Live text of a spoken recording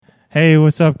Hey,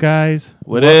 what's up, guys?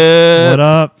 What up? What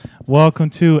up? Welcome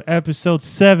to episode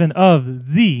 7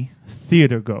 of The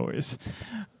Theater Goers.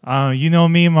 You know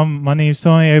me, my name's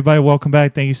Tony. Everybody, welcome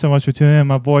back. Thank you so much for tuning in.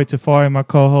 My boy Tafari, my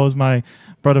co-host, my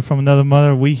brother from another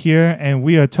mother. We here, and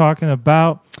we are talking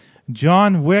about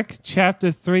John Wick,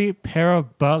 Chapter 3,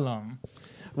 Parabellum,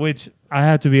 which I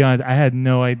have to be honest, I had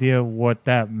no idea what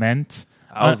that meant.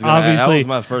 That was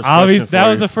my first question that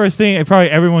was the first thing. Probably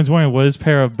everyone's wondering, what does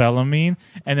Parabellum mean?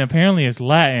 And apparently it's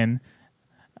Latin.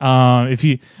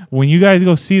 When you guys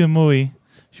go see the movie,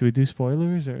 should we do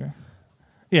spoilers or?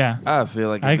 Yeah, I feel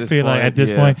like at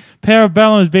this point,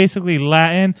 Parabellum is basically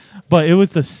Latin, but it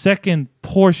was the second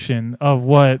portion of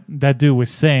what that dude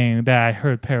was saying that I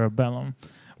heard Parabellum.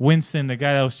 Winston, the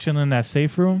guy that was chilling in that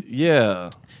safe room.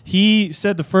 Yeah, he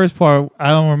said the first part.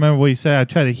 I don't remember what he said. I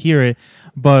tried to hear it.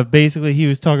 But basically, he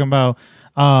was talking about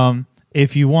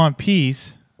if you want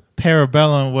peace,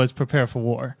 Parabellum was prepare for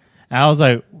war. And I was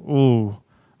like, ooh,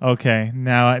 okay.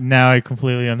 Now I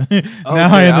completely I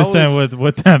understand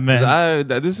what that meant.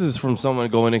 This is from someone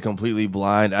going in completely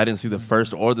blind. I didn't see the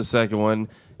first or the second one.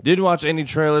 Didn't watch any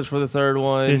trailers for the third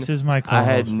one. This is my co-host, I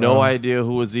had no idea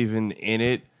who was even in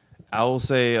it. I will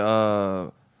say,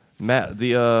 Matt.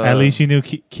 At least you knew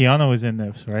Keanu was in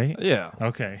this, right? Yeah.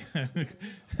 Okay.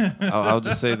 I'll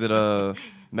just say that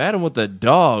Madam with the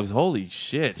dogs, holy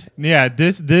shit. Yeah,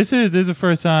 this is the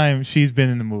first time she's been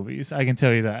in the movies. I can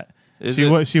tell you that.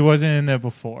 She wasn't in there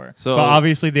before. So but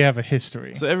obviously they have a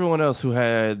history. So everyone else who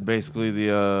had basically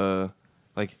the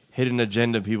hidden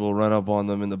agenda people run up on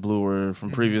them in the blue were from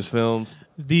previous films.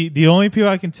 The only people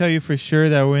I can tell you for sure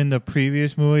that were in the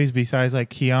previous movies besides like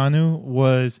Keanu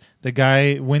was the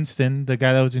guy Winston, the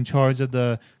guy that was in charge of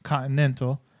the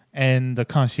Continental, and the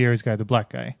concierge guy, the black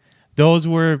guy. Those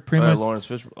were pretty much Lawrence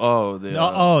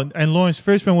Fishburne. And Lawrence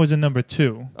Fishburne was in number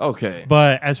 2. Okay.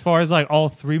 But as far as like all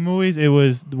 3 movies, it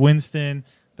was Winston,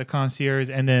 the concierge,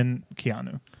 and then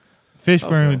Keanu.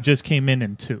 Fishburne just came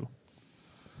in 2.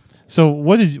 So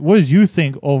what did you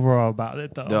think overall about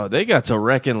it though? No, they got to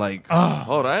reckon hold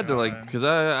on, I had to because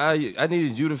I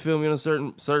needed you to fill me in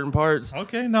certain parts.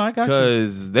 Okay, no, I got you.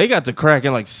 Because they got to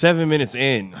cracking 7 minutes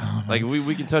in.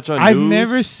 We can touch on I've news.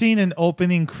 never seen an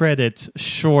opening credits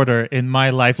shorter in my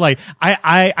life.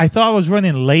 I thought I was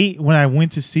running late when I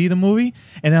went to see the movie,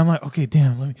 and then I'm like, okay,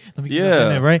 damn, let me get in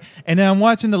there, right? And then I'm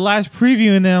watching the last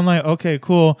preview, and then I'm like, okay,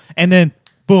 cool, and then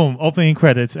boom, opening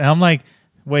credits, and I'm like,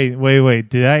 Wait!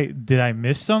 Did I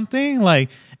miss something?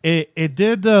 It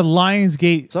did the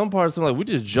Lionsgate. Some parts I'm like, we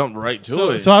just jumped right to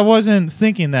it. So I wasn't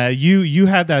thinking that you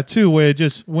had that too, where it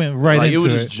just went right into it. It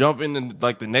would just jump into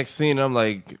the next scene. And I'm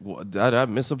like, did I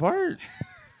miss a part?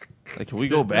 Can we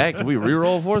go back? Can we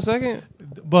re-roll for a second?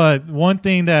 But one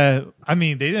thing that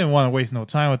they didn't want to waste no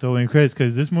time with the opening credits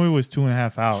because this movie was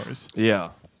 2.5 hours.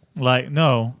 Yeah.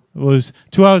 No, it was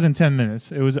 2 hours and 10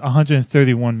 minutes. It was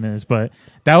 131 minutes, but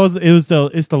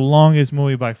it's the longest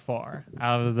movie by far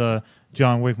out of the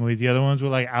John Wick movies. The other ones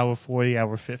were hour 40,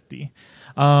 hour 50.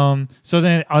 So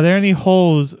then, are there any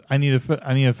holes I need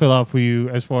to fill out for you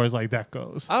as far as that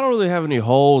goes? I don't really have any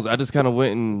holes. I just kind of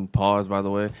went and paused. By the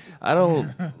way, I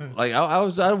don't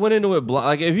I went into it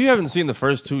blind. If you haven't seen the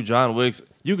first 2 John Wicks,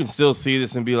 you can still see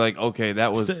this and be like, okay,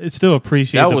 that was it's still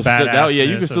appreciate the badassness.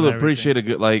 You can still appreciate a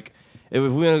good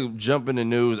If we're gonna jump into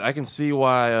news, I can see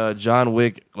why John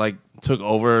Wick took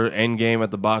over Endgame at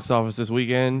the box office this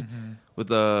weekend with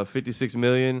 $56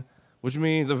 million, which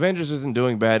means Avengers isn't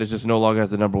doing bad. It's just no longer has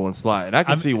the number 1 slot, and I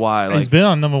can see why. It's been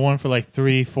on number 1 for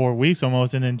 3-4 weeks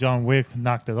almost, and then John Wick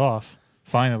knocked it off.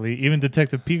 Finally, even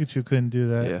Detective Pikachu couldn't do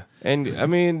that. Yeah,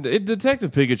 and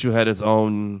Detective Pikachu had its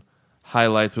own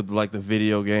highlights with the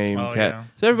video game. So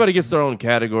everybody gets their own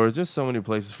categories. There's so many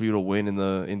places for you to win in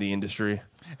the industry.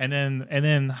 And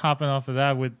then hopping off of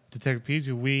that with Detective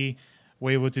Pikachu, we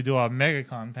were able to do our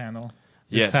MegaCon panel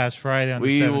this past Friday on the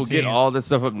 17th. We will get all that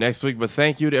stuff up next week, but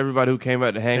thank you to everybody who came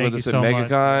out to hang with us at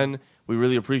MegaCon. We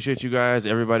really appreciate you guys,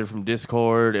 everybody from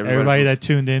Discord. Everybody that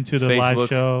tuned into the live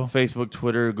show. Facebook,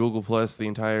 Twitter, Google+, the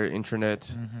entire internet.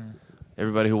 Mm-hmm.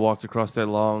 Everybody who walked across that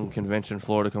long convention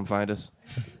floor to come find us.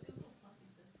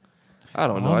 I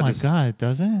don't know. Oh my God, it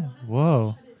doesn't?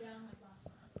 Whoa.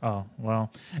 Oh,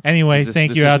 well. Anyway,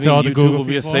 thank you out to all the Google people. Will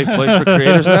be a safe place for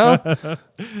creators now?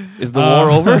 Is the war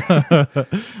over?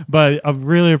 But I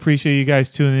really appreciate you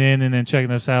guys tuning in and then checking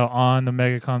us out on the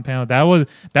MegaCon panel. That was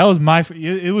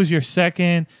it was your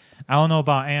second. I don't know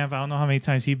about Amp. I don't know how many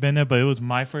times he's been there, but it was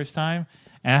my first time.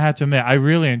 And I have to admit, I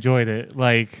really enjoyed it.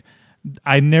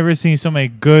 I've never seen so many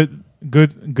good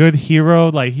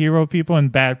hero people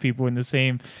and bad people in the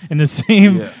same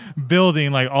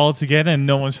building all together, and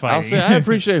no one's fighting. I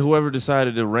appreciate whoever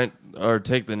decided to rent or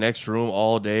take the next room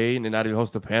all day and not even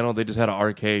host a panel. They just had an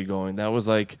arcade going. That was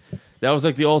like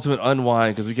the ultimate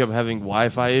unwind because we kept having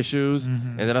Wi-Fi issues.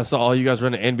 And then I saw all you guys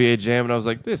running NBA Jam, and I was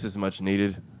like, this is much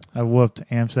needed. I whooped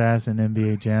Amp's ass in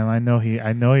NBA Jam. I know he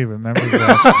remembers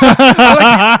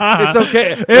that. It's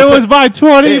okay. It was by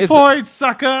 20 points,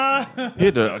 sucker. He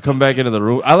had to come back into the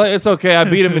room. It's okay. I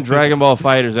beat him in Dragon Ball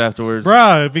Fighters afterwards,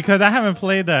 bro. Because I haven't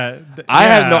played that. I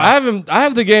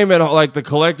have the game at like the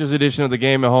collector's edition of the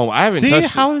game at home. I haven't. See,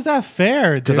 how is that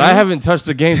fair? Because I haven't touched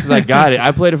the game since I got it.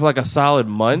 I played it for like a solid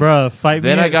month, bro.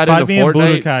 Then I got into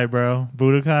Fortnite. Budokai, bro.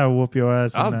 Budokai will whoop your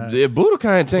ass.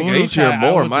 Budokai and Tenkaichi are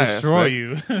more. My destroy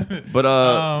you. But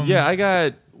yeah, I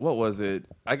got what was it?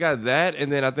 I got that,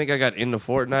 and then I think I got into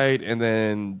Fortnite, and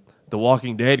then The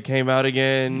Walking Dead came out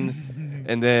again,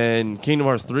 and then Kingdom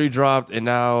Hearts 3 dropped, and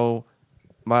now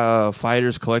my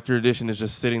Fighters Collector Edition is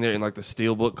just sitting there in like the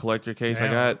Steelbook collector case I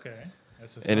got,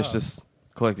 and it's just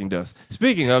collecting dust.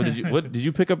 Speaking of, did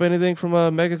you pick up anything from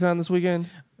MegaCon this weekend?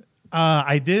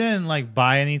 I didn't like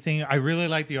buy anything. I really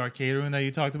like the arcade room that you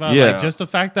talked about. Yeah. Like, just the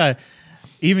fact that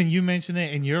even you mentioned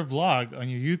it in your vlog on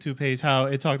your YouTube page, how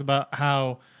it talked about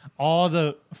how all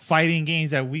the fighting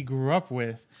games that we grew up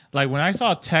with. Like when I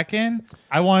saw Tekken,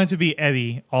 I wanted to be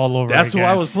Eddie all over. That's again.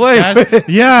 who I was playing.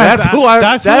 Yeah, that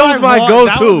was my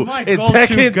go-to in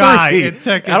Tekken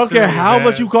 3. I don't care how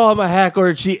much you call him a hack or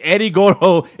a cheat. Eddie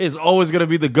Gordo is always gonna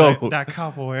be the GOAT. That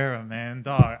capoeira, man,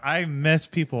 dog. I mess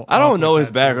people. I don't know his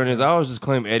background is. I always just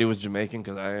claim Eddie was Jamaican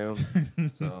because I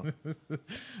am. So.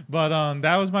 But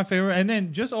that was my favorite, and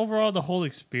then just overall the whole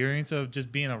experience of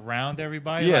just being around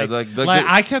everybody. Yeah, like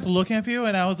I kept looking at people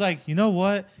and I was like, you know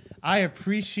what? I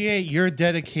appreciate your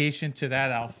dedication to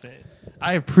that outfit.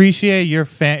 I appreciate your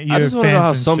fan. I just want to know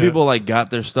how some people like got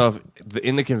their stuff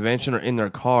in the convention or in their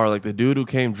car. Like the dude who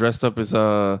came dressed up as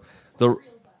the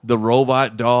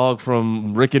robot dog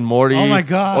from Rick and Morty. Oh my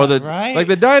god! Or right? Like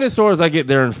the dinosaurs, I get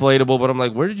they're inflatable, but I'm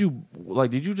like, where did you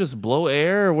did you just blow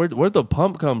air? Or where'd the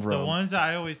pump come from? The ones that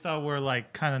I always thought were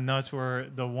like kind of nuts were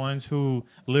the ones who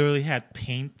literally had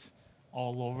paint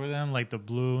all over them, like the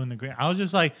blue and the green. I was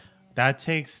just like, that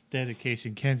takes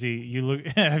dedication. Kenzie, you look.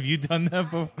 Have you done that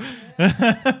before?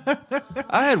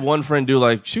 I had one friend do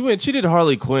like she did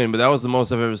Harley Quinn, but that was the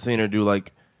most I've ever seen her do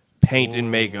like paint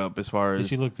and makeup. As far as did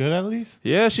she look good at least?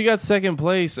 Yeah, she got second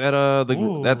place at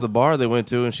the bar they went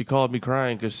to, and she called me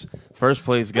crying because first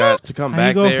place got to come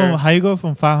back there. How you go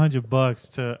from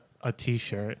 $500 to a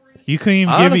T-shirt? You couldn't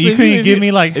even give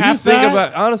me like half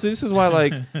that. Honestly, this is why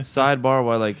like sidebar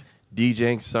why like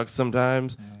DJing sucks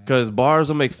sometimes. Because bars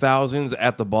will make thousands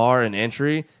at the bar and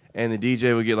entry, and the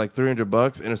DJ would get like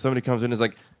 $300. And if somebody comes in and is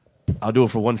like, I'll do it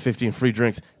for $150 and free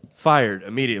drinks, fired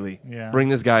immediately. Yeah. Bring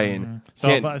this guy in.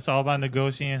 It's all about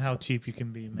negotiating how cheap you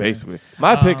can be, man. Basically.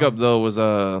 My pickup, though, was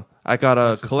I got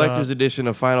a collector's edition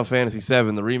of Final Fantasy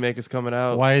VII. The remake is coming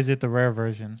out. Why is it the rare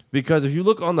version? Because if you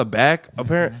look on the back,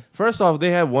 first off, they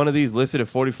had one of these listed at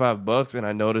 $45, and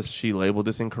I noticed she labeled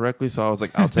this incorrectly, so I was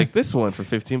like, I'll take this one for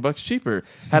 $15 cheaper.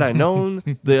 Had I known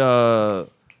the...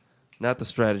 not the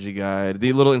strategy guide.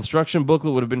 The little instruction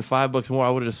booklet would have been $5 more. I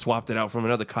would have just swapped it out from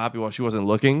another copy while she wasn't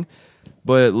looking.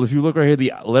 But if you look right here,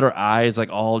 the letter I is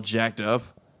like all jacked up.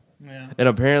 Yeah. And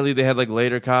apparently they had like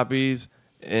later copies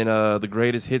in the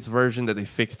greatest hits version that they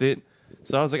fixed it.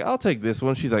 So I was like, I'll take this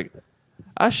one. She's like,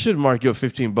 I should mark you up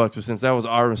 $15, but since that was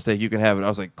our mistake, you can have it. I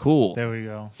was like, cool. There we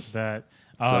go. You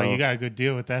got a good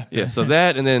deal with that. Yeah. So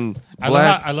that and then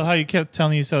black. I love how you kept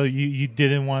telling you so you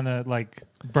didn't want to like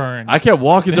burn. I kept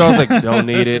walking through. I was like, don't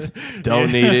need it.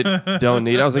 Don't need it. Don't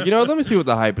need it. I was like, let me see what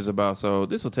the hype is about. So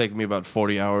this will take me about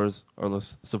 40 hours or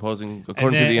less, according to the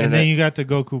internet. And then you got the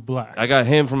Goku Black. I got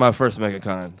him from my first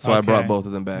MegaCon. So I brought both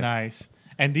of them back. Nice.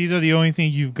 And these are the only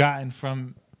things you've gotten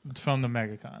from the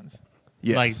MegaCons.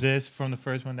 Yes. Like this from the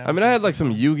first one. I had like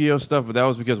some Yu-Gi-Oh stuff, but that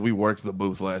was because we worked the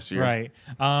booth last year. Right.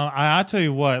 I'll tell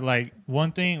you what. Like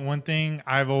one thing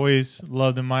I've always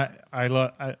loved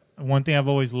one thing I've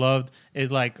always loved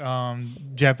is like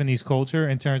Japanese culture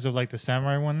in terms of like the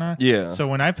samurai and whatnot. Yeah. So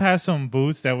when I passed some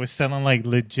booths that was selling like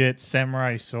legit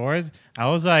samurai swords, I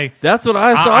was like, that's what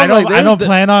I saw. I don't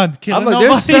plan on killing nobody.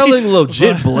 They're selling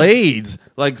legit blades.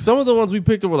 Like some of the ones we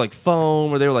picked up were like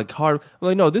foam or they were like hard. I'm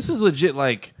like, no, this is legit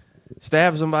like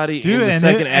stab somebody in the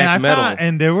second act metal.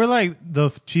 And they were like the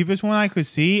cheapest one I could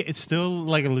see. It's still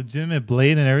like a legitimate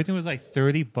blade and everything was like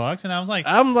 $30. And I was like,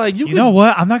 you know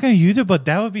what? I'm not going to use it, but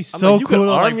that would be so cool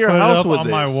to like put it up on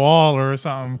my wall or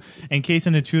something. In case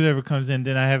an intruder ever comes in,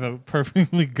 then I have a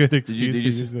perfectly good excuse to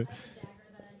use it.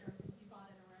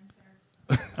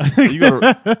 Do you go to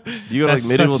like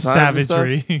medieval times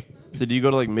savagery. And stuff? So do you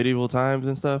go to like medieval times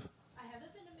and stuff? I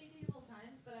haven't been to medieval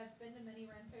times, but I've been to many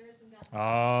rent fairs and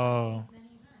Oh,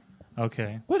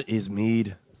 okay. What is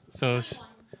mead? So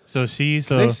she's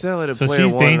They sell it at so Player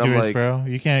she's One, and I'm dangerous, like, bro.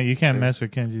 You can't mess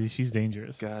with Kenzie. She's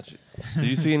dangerous. Gotcha. Did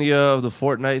you see any of the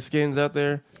Fortnite skins out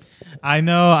there? I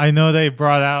know they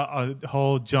brought out a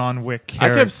whole John Wick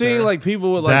character. I kept seeing like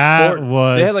people with like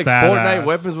they had like Fortnite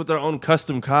weapons with their own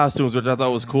custom costumes, which I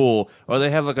thought was cool. Or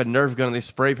they have like a Nerf gun and they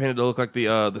spray painted to look like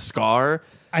the Scar.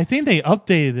 I think they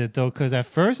updated it though, because at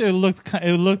first it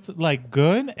looked like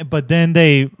good, but then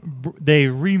they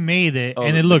remade it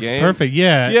and it looks perfect.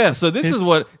 Yeah, yeah. So this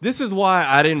is why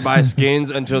I didn't buy skins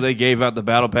until they gave out the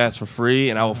battle pass for free,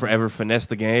 and I will forever finesse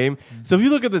the game. So if you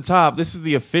look at the top, this is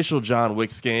the official John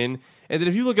Wick skin, and then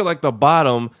if you look at like the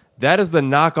bottom, that is the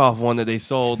knockoff one that they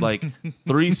sold like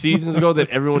 3 seasons ago that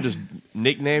everyone just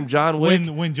nicknamed John Wick.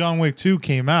 When John Wick 2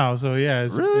 came out, so yeah,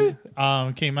 really.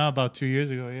 It came out about 2 years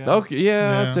ago. Yeah. Okay.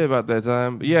 Yeah, I'd say about that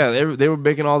time. But yeah, they were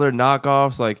making all their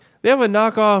knockoffs. Like they have a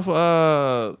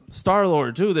knockoff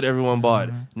Star-Lord too that everyone bought.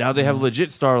 Now they have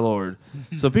legit Star-Lord.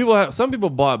 So some people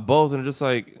bought both and just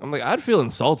like I'm like I'd feel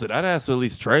insulted. I'd ask to at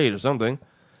least trade or something.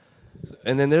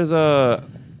 And then there's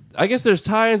I guess there's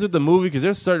tie-ins with the movie because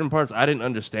there's certain parts I didn't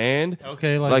understand.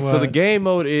 Okay, like so the game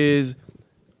mode is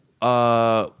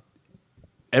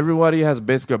everybody has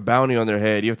basically a bounty on their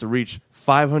head. You have to reach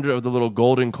 500 of the little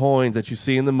golden coins that you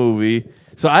see in the movie.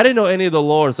 So I didn't know any of the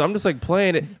lore, so I'm just like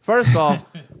playing it. First off,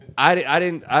 I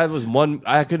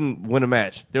couldn't win a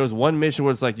match. There was one mission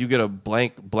where it's like you get a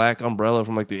black umbrella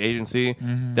from like the agency.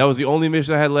 That was the only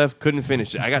mission I had left. Couldn't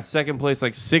finish it. I got second place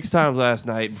like 6 times last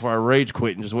night before I rage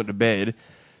quit and just went to bed.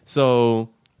 So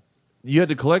you had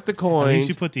to collect the coins. At least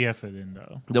you put the effort in,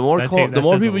 though. The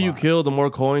more people you kill, the more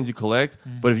coins you collect.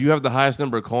 But if you have the highest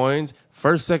number of coins,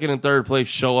 first, second, and third place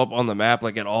show up on the map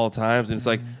like at all times, and it's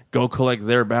like go collect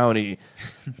their bounty.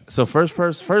 So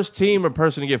first team or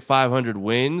person to get 500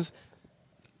 wins.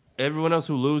 Everyone else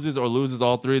who loses or loses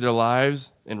all 3 of their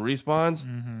lives and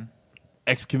respawns,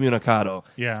 excommunicado.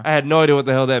 Yeah, I had no idea what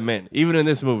the hell that meant. Even in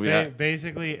this movie,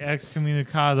 basically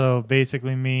excommunicado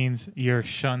basically means you're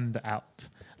shunned out.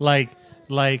 Like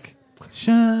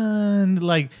shunned.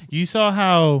 Like you saw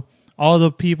how all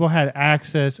the people had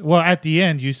access. Well, at the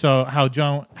end, you saw how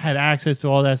John had access to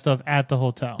all that stuff at the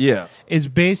hotel. Yeah, it's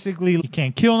basically you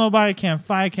can't kill nobody, can't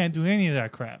fight, can't do any of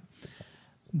that crap.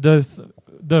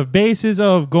 The basis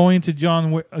of going to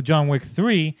John Wick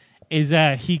 3 is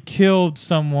that he killed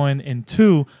someone in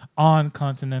 2 on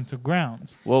continental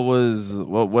grounds.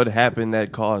 What happened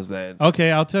that caused that?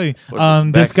 Okay, I'll tell you.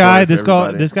 This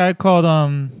guy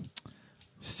called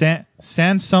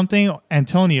San something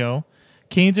Antonio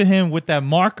came to him with that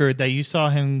marker that you saw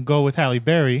him go with Halle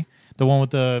Berry, the one with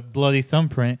the bloody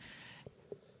thumbprint.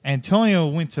 Antonio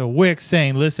went to Wick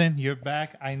saying, "Listen, you're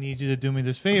back. I need you to do me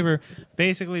this favor."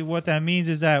 Basically, what that means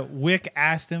is that Wick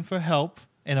asked him for help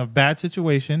in a bad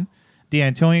situation. The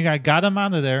Antonio guy got him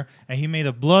out of there, and he made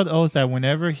a blood oath that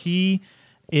whenever he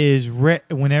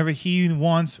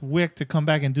wants Wick to come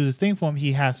back and do this thing for him,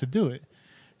 he has to do it.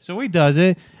 So he does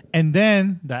it, and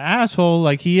then the asshole,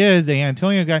 like he is, the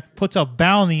Antonio guy, puts a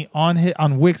bounty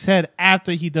on Wick's head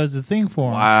after he does the thing for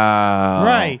him. Wow.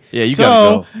 Right. Yeah, you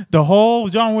gotta go. The whole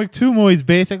John Wick 2 movie is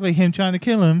basically him trying to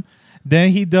kill him. Then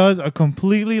he does a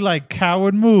completely like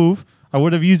coward move. I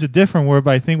would have used a different word,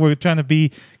 but I think we're trying to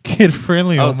be kid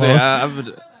friendly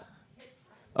almost.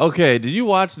 Okay, did you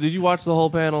watch the whole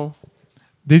panel?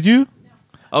 Did you?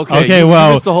 Okay, well,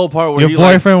 you missed the whole part where your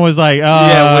boyfriend was like,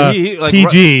 he like,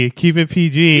 PG, keep it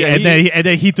PG, yeah, and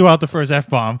then he threw out the first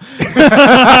F-bomb.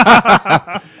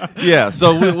 Yeah,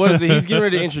 so what is it? He's getting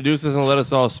ready to introduce us and let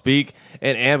us all speak,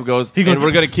 and Amp goes, and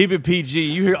we're going to keep it PG.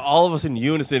 You hear all of us in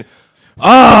unison,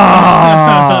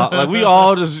 like we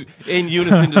all just in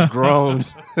unison just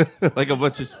groaned like a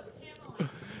bunch of...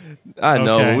 I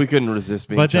know, but we couldn't resist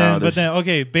being childish. But then,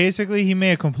 okay, basically he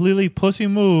made a completely pussy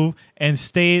move and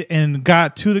stayed and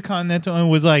got to the Continental and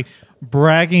was like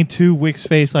bragging to Wick's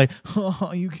face like,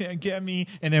 "Oh, you can't get me."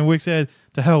 And then Wick said,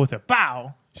 "To hell with it."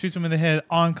 Bow! Shoots him in the head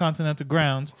on Continental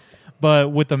grounds.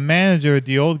 But with the manager,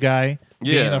 the old guy,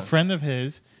 being a friend of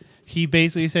his, he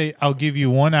basically said, "I'll give you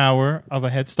 1 hour of a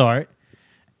head start."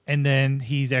 And then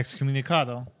he's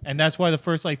excommunicado, and that's why the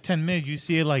first like 10 minutes you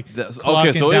see it like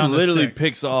okay, so it literally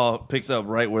picks up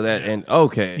right where that ends.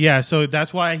 Okay, yeah, so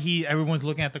that's why everyone's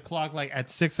looking at the clock like at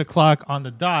 6 o'clock on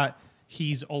the dot.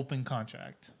 He's open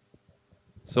contract.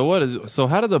 So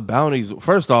how do the bounties?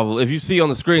 First off, if you see on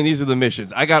the screen, these are the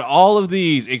missions. I got all of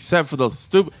these except for the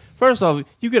stupid. First off,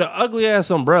 you get an ugly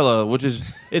ass umbrella, which is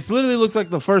it literally looks like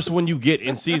the first one you get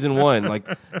in season 1. Like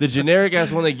the generic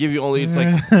ass one they give you only it's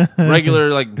like regular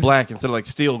like black instead of like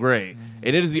steel gray.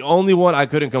 And it is the only one I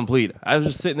couldn't complete. I was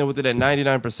just sitting there with it at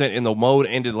 99%, and the mode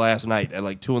ended last night at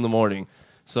like 2 a.m.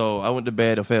 So I went to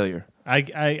bed a failure.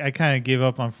 I kind of gave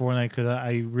up on Fortnite because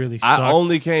I really sucked. I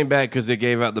only came back because they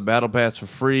gave out the battle pass for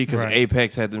free because Right.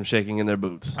 Apex had them shaking in their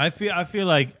boots. I feel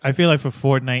like for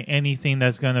Fortnite, anything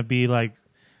that's gonna be like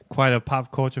quite a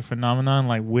pop culture phenomenon,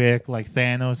 like Wick, like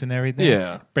Thanos and everything.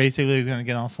 Yeah. Basically, is gonna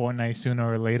get on Fortnite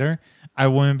sooner or later. I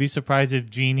wouldn't be surprised if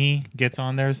Genie gets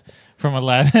on there from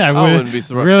Aladdin. I wouldn't be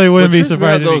surprised. Really wouldn't be But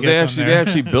surprised if he they gets on they there.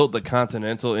 actually built the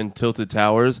Continental in Tilted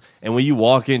Towers, and when you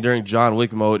walk in during John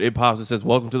Wick mode, it pops and says,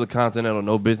 "Welcome to the Continental.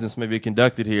 No business may be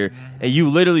conducted here." And you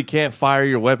literally can't fire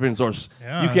your weapons, or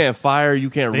you can't fire, you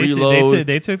can't reload.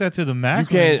 They took that to the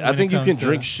max. You can't. when I think it you can comes to-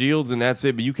 drink shields and that's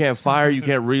it, but you can't fire, you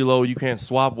can't reload, you can't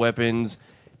swap weapons.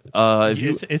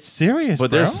 It's serious, But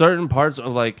bro. there's certain parts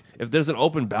of like if there's an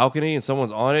open balcony and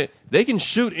someone's on it, they can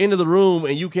shoot into the room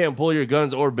and you can't pull your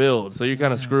guns or build, so you're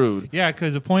kind of screwed. Yeah,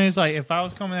 because the point is like if I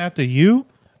was coming after you,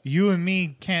 you and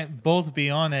me can't both be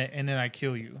on it, and then I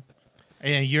kill you,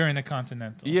 and you're in the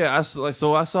Continental. Yeah, I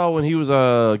saw when he was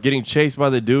getting chased by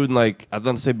the dude in like I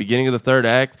want to say beginning of the third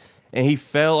act, and he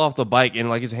fell off the bike and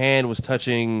like his hand was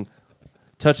touching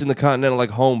the Continental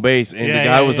like home base, and the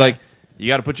guy was like, "You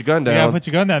got to put your gun down." You gotta put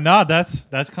your gun down. No,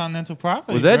 that's Continental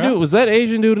property. Was that bro. dude? Was that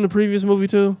Asian dude in the previous movie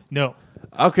too? No.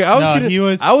 Okay, He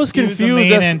was confused. He was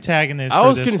the main antagonist. I for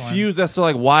was this confused as to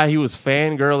like why he was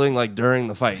fangirling like during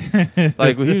the fight.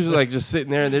 Like he was like just sitting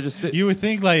there and they're just sitting. one. You would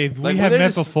think like if like, we when had they're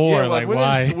met just- before, yeah, like when they're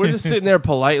why? we're just sitting there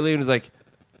politely and it's like,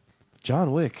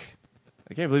 John Wick.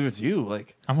 I can't believe it's you.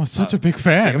 Like I'm such a big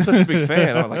fan. I'm such a big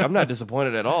fan. I'm not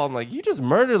disappointed at all. I'm like, you just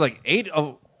murdered like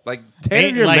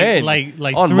 10 of your men,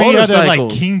 like on 3 other like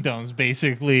motorcycles. kingdoms,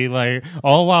 basically, like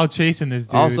all while chasing this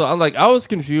dude. Also, I was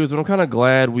confused, but I'm kind of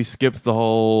glad we skipped the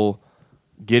whole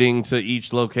getting to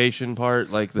each location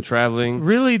part, like the traveling.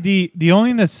 Really, the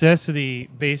only necessity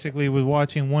basically with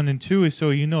watching 1 and 2 is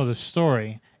so you know the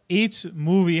story. Each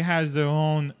movie has their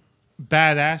own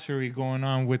badassery going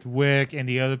on with Wick and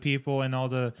the other people and all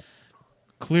the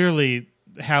clearly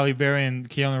Halle Berry and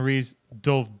Keanu Reeves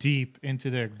dove deep into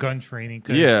their gun training.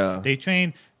 Yeah. They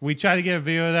trained. We tried to get a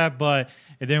video of that, but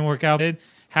it didn't work out.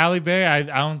 Halle Berry, I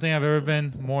don't think I've ever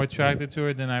been more attracted to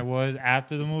her than I was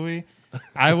after the movie.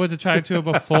 I was attracted to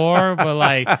her before, but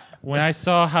like when I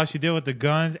saw how she did with the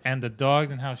guns and the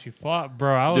dogs and how she fought,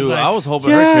 bro, I was I was hoping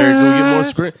her character would get more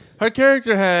screen. Her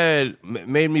character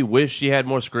made me wish she had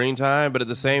more screen time, but at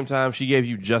the same time, she gave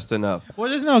you just enough. Well,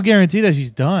 there's no guarantee that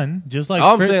she's done. Just like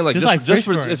I'm saying, like just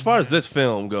for Fishburne. as far as this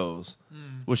film goes,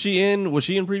 was she in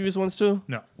previous ones too?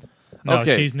 No,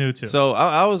 Okay. she's new too. So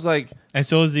I was like, and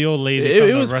so is the old lady. it from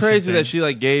the was Russian crazy thing. that she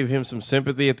like gave him some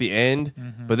sympathy at the end,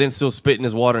 but then still spit in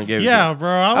his water and gave it to Yeah, him. bro.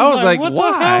 I was like, what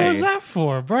why? the hell was that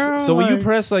for, bro? So when you Like-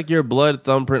 press like your blood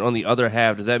thumbprint on the other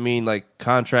half, does that mean like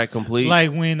contract complete?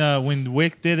 like when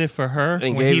Wick did it for her,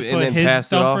 And when gave he it- and put then his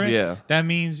passed it off? thumbprint, Yeah. that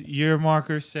means your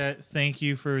marker said, "Thank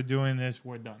you for doing this.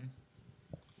 We're done."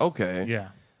 Okay. Yeah.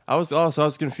 I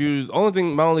was confused.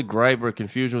 My only gripe or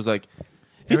confusion was like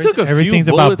he Every- took a few everything's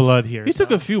bullets. about blood here, He took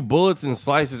so. a few bullets and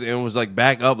slices and was like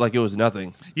back up like it was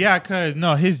nothing. Yeah, because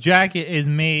no, his jacket is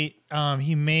made.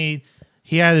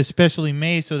 He had it specially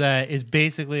made so that it's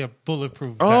basically a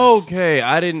bulletproof vest. Okay,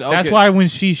 I didn't. Okay. That's why when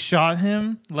she shot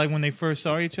him, like when they first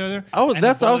saw each other, I was and the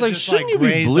like, bullet just, shouldn't you be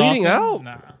grazed bleeding off him?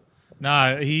 out?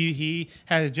 Nah. He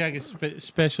had his jacket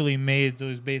specially made, so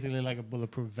it's basically like a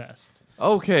bulletproof vest.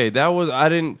 Okay, that was I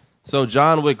didn't. So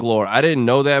John Wick lore, I didn't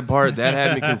know that part. That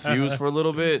had me confused for a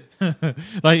little bit.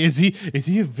 Like, is he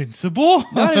invincible?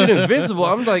 Not even invincible.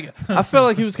 I'm like, I felt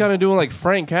like he was kind of doing like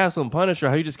Frank Castle and Punisher,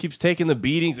 how he just keeps taking the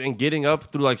beatings and getting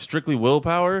up through like strictly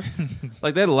willpower.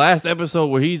 Like that last episode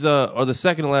where he's or the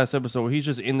second to last episode where he's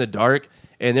just in the dark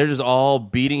and they're just all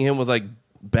beating him with like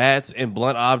bats and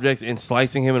blunt objects and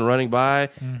slicing him and running by,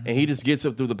 and he just gets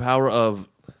up through the power of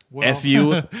F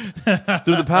you,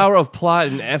 through the power of plot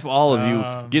and F all of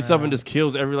you, gets up and just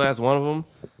kills every last one of them.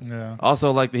 Yeah.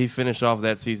 Also, like that he finished off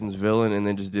that season's villain and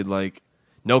then just did like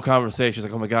no conversations.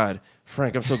 Like, oh my god,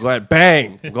 Frank, I'm so glad.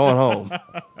 Bang, I'm going home.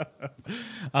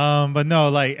 But no,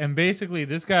 like, and basically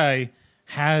this guy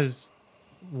has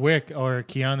Wick or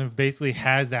Keanu basically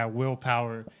has that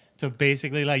willpower to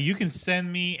basically like you can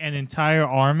send me an entire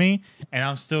army and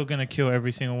I'm still gonna kill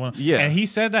every single one. Yeah. And he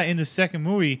said that in the second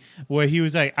movie where he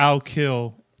was like, "I'll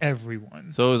kill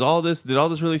everyone." So did all this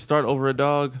really start over a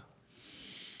dog?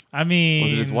 I mean,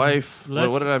 Was it his wife?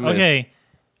 What did I miss? Okay,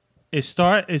 it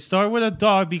started with a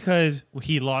dog because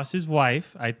he lost his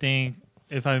wife. I think,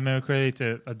 if I remember correctly,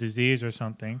 to a disease or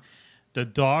something. The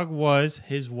dog was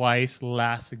his wife's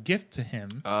last gift to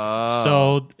him.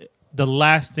 So the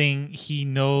last thing he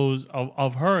knows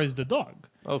of her is the dog.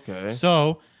 Okay.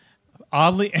 So,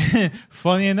 oddly,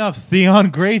 funny enough,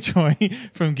 Theon Greyjoy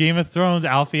from Game of Thrones,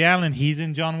 Alfie Allen, he's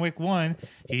in John Wick 1.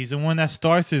 He's the one that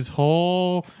starts his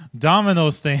whole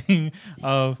dominoes thing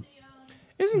of...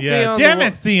 Isn't Yeah, Theon damn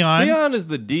it, Theon. Theon is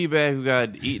the D-bag who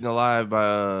got eaten alive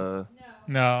by...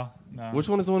 No. Which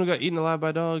one is the one who got eaten alive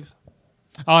by dogs?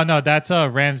 Oh, no, that's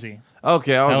Ramsay.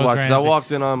 Okay, I was watching. I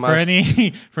walked in on my...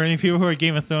 For any people who are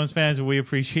Game of Thrones fans, we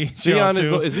appreciate you Theon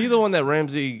too. is he the one that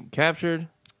Ramsay captured?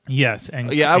 Yes.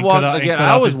 And, yeah, and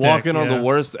I was walking dick, on the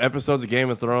worst episodes of Game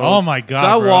of Thrones. Oh, my God, So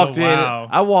I bro. walked in. Wow.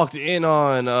 I walked in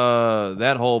on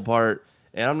that whole part,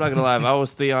 and I'm not going to lie. If I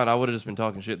was Theon, I would have just been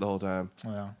talking shit the whole time.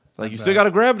 Well, like, you still got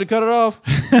to grab it to cut it off?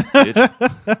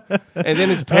 Bitch. And then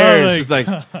his parents just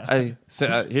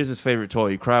like, here's his favorite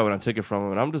toy. He cried when I took it from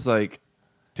him. And I'm just like,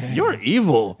 damn. You're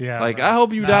evil. Yeah, like, bro. I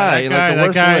hope you die.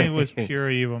 That guy was pure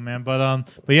evil, man. But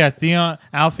yeah,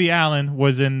 Alfie Allen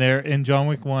was in there in John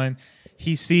Wick 1.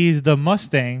 He sees the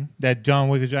Mustang that John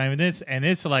Wick is driving. And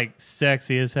it's like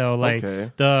sexy as hell. Like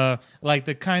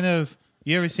the kind of...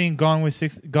 You ever seen Gone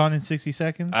in 60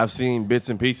 Seconds? I've seen bits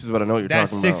and pieces, but I know what you're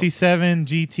talking about. That 67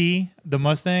 GT, the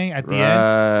Mustang at the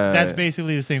end, that's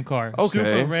basically the same car. Okay.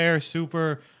 Super rare,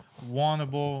 super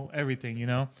wantable, everything, you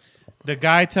know? The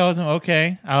guy tells him,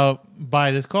 okay, I'll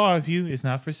buy this car if it's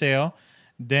not for sale.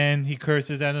 Then he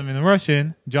curses at him in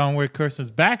Russian. John Wick curses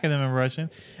back at him in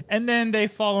Russian. And then they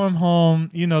follow him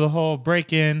home, you know, the whole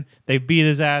break-in. They beat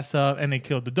his ass up, and they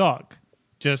killed the dog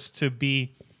just to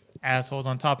be... assholes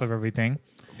on top of everything.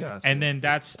 Gotcha. And then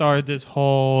that started this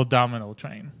whole domino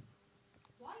train.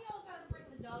 Why y'all gotta bring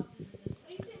the dogs into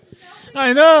this?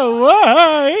 I know,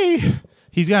 why?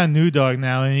 He's got a new dog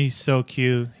now, and he's so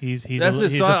cute. He's a pit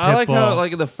I like bull. how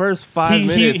like the first 5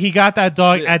 minutes he got that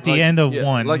dog at the end of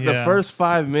one. Like the first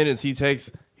 5 minutes he's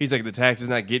like, the taxi's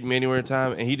not getting me anywhere in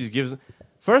time, and he just gives.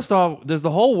 First off, does the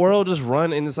whole world just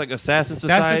run in this like assassin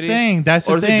society? That's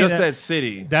the thing. Or is it just that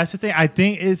city? That's the thing. I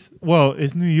think it's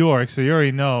New York, so you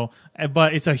already know.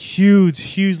 But it's a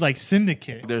huge like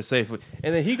syndicate. They're safe.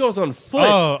 And then he goes on foot.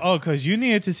 Oh, because you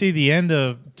needed to see the end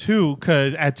of 2.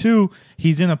 Because at 2,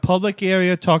 he's in a public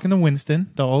area talking to Winston,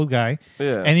 the old guy.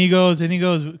 Yeah. And he goes,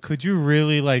 could you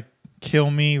really like kill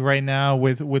me right now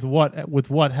with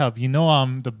what help? You know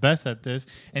I'm the best at this.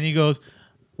 And he goes,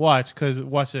 watch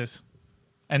this.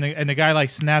 And the guy like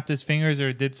snapped his fingers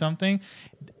or did something.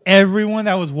 Everyone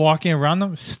that was walking around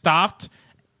them stopped,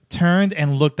 turned,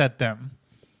 and looked at them.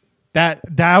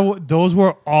 Those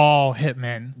were all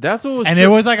hitmen. That's what was. And there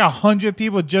was like 100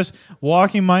 people just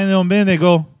walking, minding their own business. They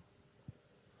go.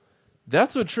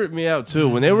 That's what tripped me out too.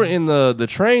 When they were in the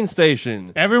train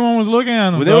station, everyone was looking at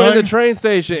them. When they were in the train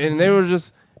station, and they were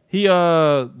just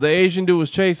the Asian dude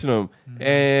was chasing them.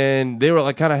 And they were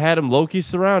like kind of had him low-key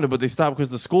surrounded, but they stopped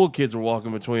because the school kids were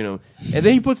walking between them. And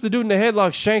then he puts the dude in the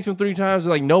headlock, shanks him 3 times,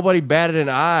 and like nobody batted an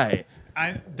eye.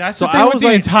 That's the thing with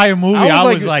the entire movie.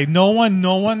 I was like, no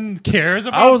one cares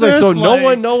about this. I was like, so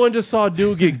no one just saw a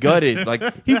dude get gutted. Like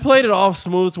he played it off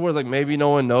smooth to where like maybe no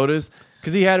one noticed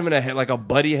because he had him in a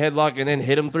buddy headlock and then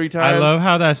hit him 3 times. I love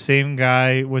how that same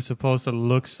guy was supposed to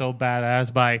look so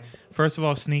badass by first of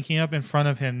all sneaking up in front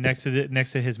of him next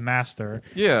to his master.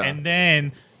 Yeah, and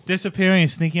then disappearing and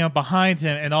sneaking up behind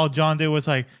him, and all John did was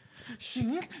like.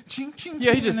 Ching, ching, ching,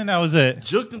 yeah, he just and then that was it.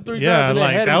 Juked him 3 times. Yeah, in the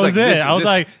like head. that was it. I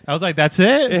was like, that's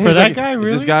it for that guy.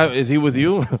 Really? This guy is he with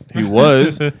you? He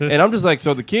was, and I'm just like,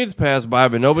 so the kids passed by,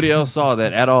 but nobody else saw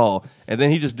that at all, and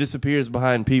then he just disappears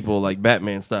behind people like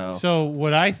Batman style. So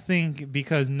what I think,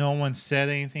 because no one said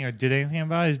anything or did anything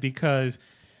about it, is because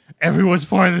everyone's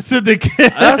part of the syndicate.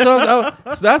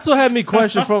 That's what had me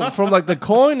question from like the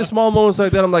coin to small moments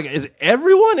like that. I'm like, is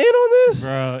everyone in on this?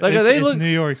 Bro, like, it's New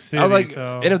York City.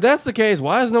 And if that's the case,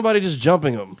 why is nobody just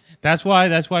jumping them? That's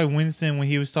why Winston, when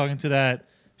he was talking to that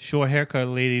short haircut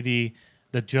lady,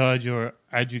 the judge or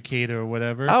educator or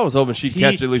whatever, I was hoping she'd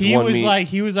catch at least one meat.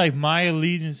 He was like, my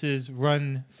allegiances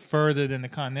run further than the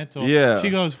Continental. Yeah.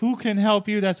 She goes, who can help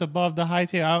you? That's above the high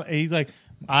table. And he's like,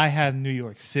 I have New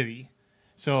York City.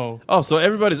 So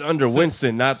everybody's under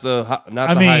Winston, not the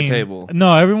high table.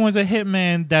 No, everyone's a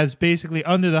hitman that's basically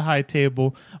under the high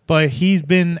table, but he's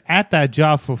been at that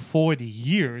job for 40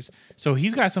 years, so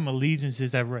he's got some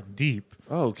allegiances that run deep.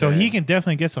 Okay. So he can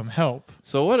definitely get some help.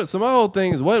 So my whole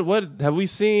thing is, what have we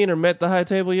seen or met the high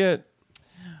table yet?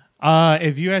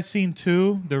 If you had seen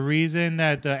 2, the reason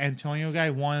that the Antonio guy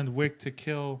wanted Wick to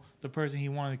kill the person he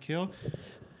wanted to kill.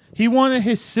 He wanted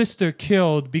his sister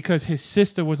killed because his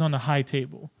sister was on the high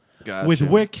table. Gotcha. With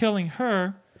Wick killing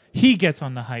her, he gets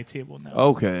on the high table now.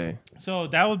 Okay. So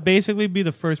that would basically be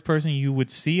the first person you would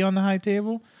see on the high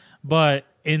table. But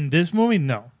In this movie,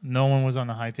 no one was on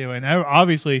the high table, and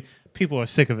obviously people are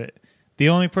sick of it. The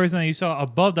only person that you saw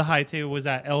above the high table was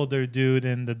that elder dude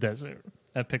in the desert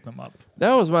that picked them up.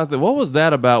 That was my thing. What was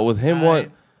that about with him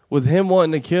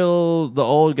wanting to kill the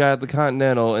old guy at the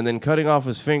Continental and then cutting off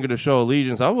his finger to show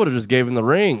allegiance? I would have just gave him the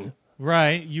ring.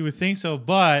 Right, you would think so,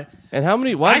 but and how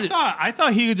many? I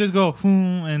thought he could just go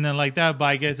and then like that. But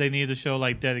I guess they needed to show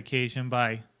like dedication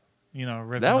by,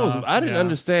 ripping off. I didn't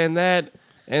understand that.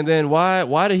 And then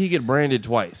why did he get branded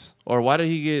twice? Or why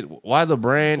the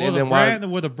brand and then why?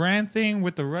 Well, the brand thing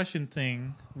with the Russian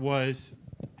thing was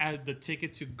as the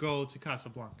ticket to go to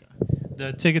Casablanca.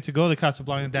 The ticket to go to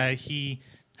Casablanca that he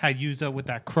had used up with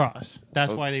that cross.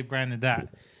 That's why they branded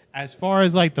that. As far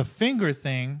as like the finger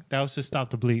thing, that was to stop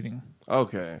the bleeding.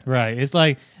 Okay. Right. It's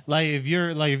like if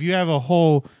you have a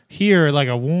hole here, like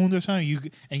a wound or something,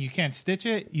 you can't stitch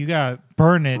it, you gotta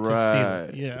burn it to seal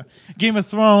it. Yeah. Game of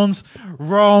Thrones,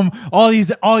 Rome, all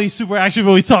these super action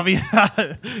movies taught me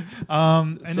that.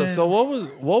 So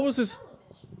what was his?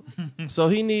 So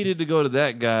he needed to go to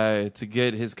that guy to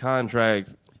get his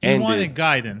contract ended. He wanted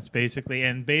guidance, basically,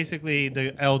 and basically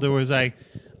the elder was like,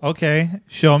 "Okay,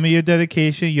 show me your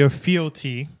dedication, your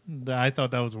fealty." I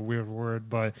thought that was a weird word,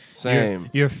 but same.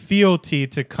 Your fealty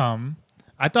to come.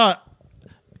 I thought,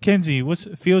 Kenzie, what's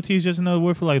fealty is just another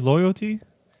word for like loyalty?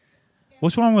 Yeah.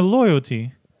 What's wrong with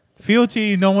loyalty?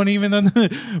 Fealty, no one even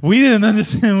we didn't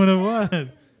understand what it was. Legit?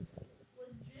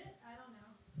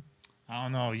 I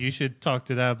don't know. You should talk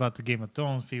to that about the Game of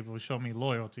Thrones people. Show me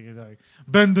loyalty. Like,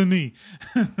 bend the knee.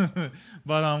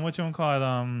 But what you want to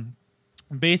call it?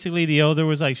 Basically, the elder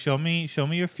was like, show me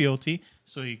your fealty.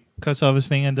 So he cuts off his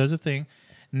finger and does a thing.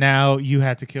 Now you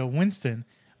had to kill Winston.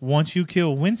 Once you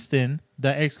kill Winston, the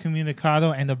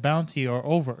excommunicado and the bounty are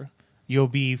over. You'll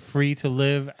be free to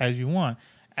live as you want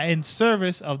in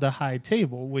service of the high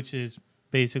table, which is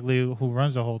basically who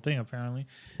runs the whole thing, apparently.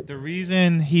 The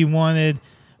reason he wanted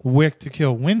Wick to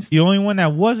kill Winston, the only one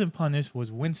that wasn't punished was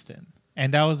Winston.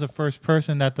 And that was the first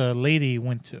person that the lady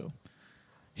went to.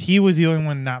 He was the only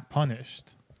one not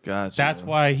punished. Gotcha. That's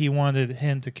why he wanted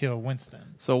him to kill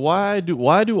Winston. So why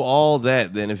do all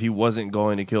that then if he wasn't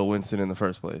going to kill Winston in the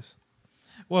first place?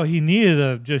 Well, he needed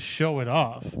to just show it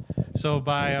off. So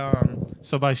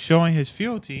by showing his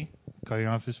fealty, cutting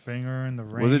off his finger and the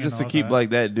ring. Was it just to keep like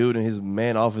that dude and his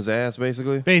man off his ass,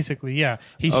 basically? Basically, yeah.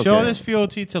 He showed his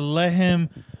fealty to let him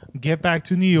get back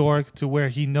to New York to where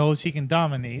he knows he can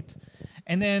dominate.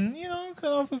 And then,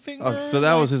 cut off a finger. Oh, so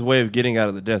that was his way of getting out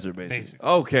of the desert, basically.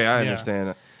 Okay, I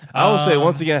understand. I would say,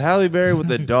 once again, Halle Berry with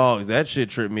the dogs, that shit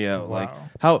tripped me out.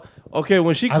 Wow.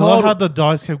 When she called... I love how the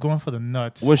dogs kept going for the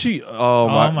nuts. When she... Oh,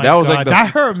 my that was God. That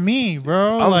hurt me,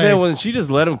 bro. I'm saying, when she just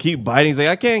let him keep biting, he's like,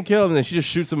 I can't kill him, and then she just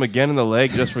shoots him again in the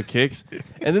leg just for kicks.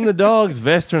 And then the dog's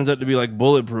vest turns out to be, like,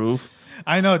 bulletproof.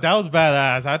 I know, that was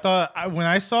badass. I thought, when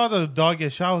I saw the dog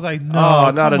get shot, I was like, no,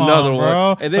 not another one.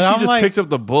 Bro. And then she just picks up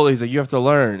the bullet. He's like, you have to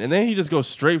learn. And then he just goes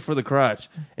straight for the crotch.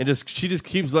 And she just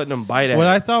keeps letting him bite at What him.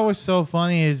 I thought was so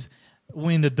funny is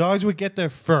when the dogs would get there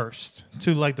first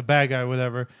to, like, the bad guy or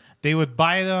whatever, they would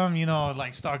bite them,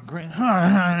 like, start grinning,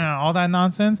 all that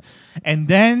nonsense. And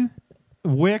then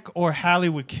Wick or Hallie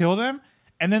would kill them.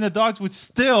 And then the dogs would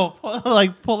still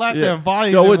pull out their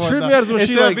bodies. No, what tripped me out is when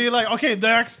she be like, okay,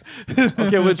 next.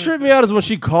 Okay, what tripped me out is when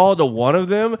she called to one of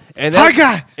them, and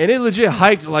it legit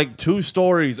hiked like 2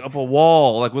 stories up a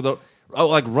wall, like with a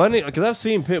running. Because I've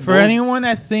seen pit bulls. For anyone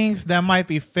that thinks that might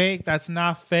be fake, that's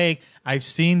not fake. I've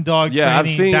seen dog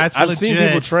training. I've seen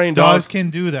people train dogs. Dogs can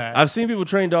do that. I've seen people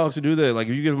train dogs to do that. Like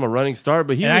if you give them a running start,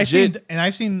 but I've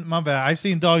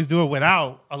seen dogs do it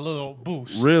without a little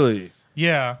boost. Really.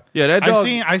 Yeah, that dog.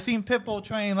 I've seen pit bull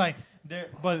train like,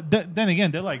 then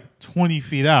again they're like 20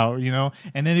 feet out, and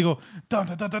then they go dun,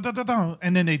 dun, dun, dun, dun, dun,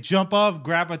 and then they jump up,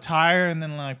 grab a tire, and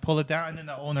then like pull it down, and then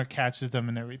the owner catches them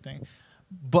and everything.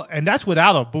 And that's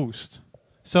without a boost.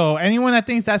 So anyone that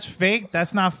thinks that's fake,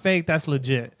 that's not fake. That's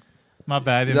legit. My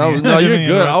bad. No, you're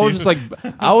good.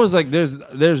 I was like,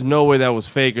 there's no way that was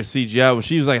fake or CGI. When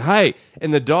she was like, "Hi,"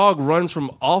 and the dog runs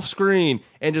from off screen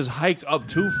and just hikes up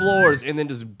 2 floors and then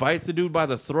just bites the dude by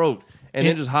the throat and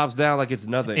then just hops down like it's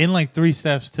nothing. In like 3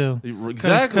 steps too.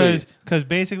 Exactly. Because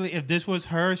basically, if this was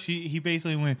her, he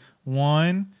basically went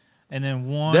 1. And then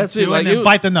 1, that's 2, and then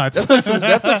bite the nuts. That's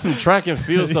like some track and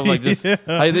field stuff. Like just how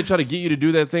they try to get you to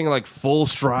do that thing in like full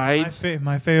strides.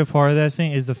 My favorite part of that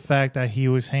scene is the fact that he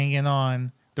was hanging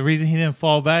on. The reason he didn't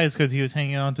fall back is because he was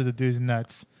hanging on to the dude's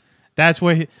nuts. That's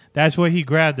where he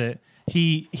grabbed it.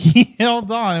 He held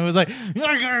on. It was like,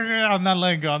 I'm not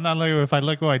letting go. If I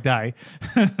let go, I die.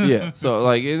 Yeah. So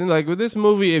like with this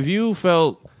movie, if you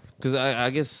felt because I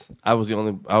guess I was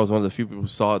one of the few people who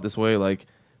saw it this way. Like,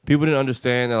 people didn't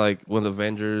understand that, like, when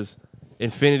Avengers,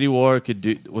 Infinity War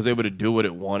was able to do what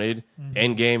it wanted.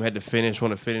 Endgame had to finish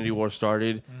when Infinity War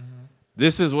started.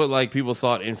 This is what, like, people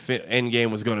thought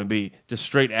Endgame was going to be, just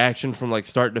straight action from, like,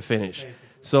 start to finish. Basically.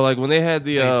 So, like, when they had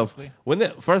the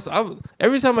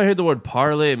every time I hear the word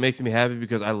parlay, it makes me happy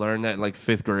because I learned that in, like,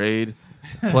 5th grade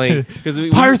playing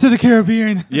Pirates of the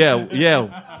Caribbean.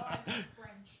 Yeah.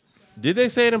 Did they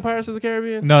say it in Pirates of the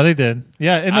Caribbean? No, they did.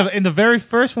 Yeah, in the very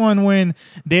first one, when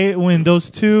those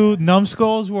two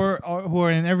numbskulls who are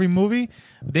in every movie,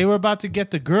 they were about to get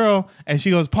the girl, and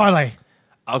she goes parlay.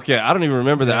 Okay, I don't even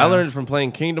remember that. I learned it from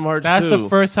playing Kingdom Hearts 2. That's the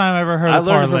first time I ever heard of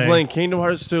parlay. I learned it from playing Kingdom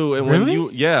Hearts 2. And really?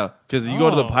 Because you go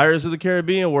to the Pirates of the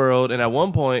Caribbean world, and at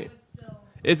one point,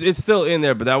 it's still in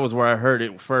there, but that was where I heard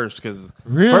it first. Because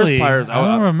really? First Pirates, I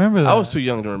don't remember that. I was too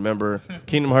young to remember.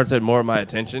 Kingdom Hearts had more of my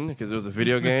attention because it was a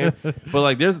video game. But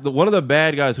like, there's one of the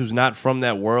bad guys who's not from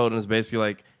that world and is basically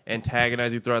like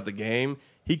antagonizing you throughout the game.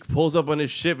 He pulls up on his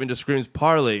ship and just screams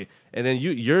parlay. And then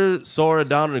you're Sora,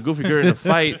 Donald, and Goofy, you're in a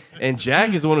fight, and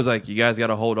Jack is the one who's like, you guys got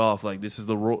to hold off. Like, this is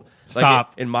the rule. Stop.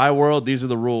 Like, in my world, these are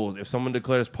the rules. If someone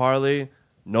declares parlay,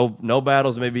 no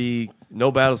battles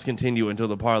continue until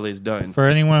the parlay is done. For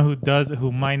anyone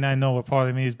who might not know what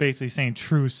parlay means, basically saying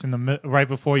truce right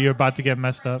before you're about to get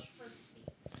messed up.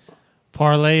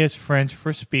 Parlay is French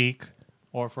for speak.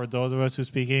 Or for those of us who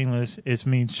speak English, it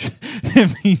means truth.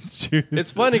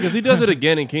 It's funny because he does it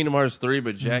again in Kingdom Hearts 3,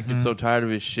 but Jack gets so tired of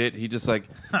his shit, he just like,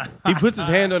 he puts his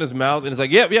hand on his mouth and is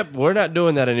like, yep, we're not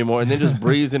doing that anymore. And then just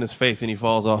breathes in his face and he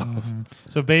falls off.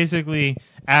 So basically,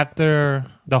 after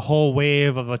the whole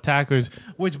wave of attackers,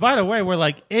 which by the way were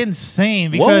like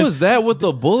insane. Because what was that with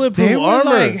the bulletproof they were armor?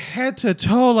 Like head to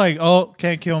toe, like, oh,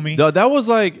 can't kill me. That was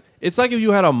like, it's like if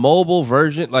you had a mobile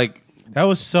version, like, that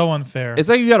was so unfair. It's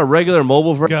like you got a regular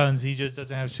mobile version. Guns, he just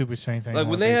doesn't have super strength anymore. Like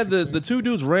when they had the two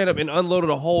dudes ran up and unloaded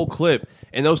a whole clip,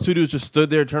 and those two dudes just stood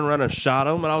there, turned around and shot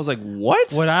him, and I was like, "What?"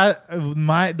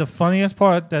 The funniest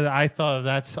part that I thought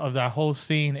of that whole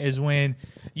scene is when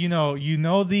you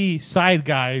know the side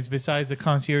guys besides the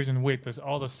concierge and Wick, there's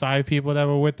all the side people that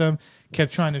were with them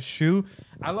kept trying to shoot.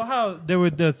 I love how there were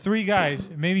the three guys.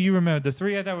 Maybe you remember the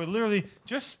three guys that were literally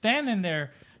just standing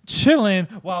there. Chilling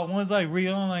while one's like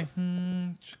reeling like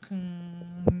and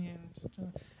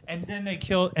then they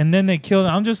killed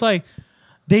I'm just like,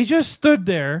 they just stood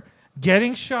there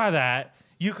getting shot at.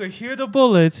 You could hear the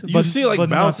bullets, you see like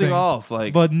bouncing nothing, off,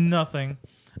 like, but nothing.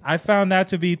 I found that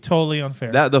to be totally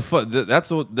unfair. That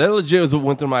legit was what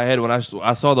went through my head when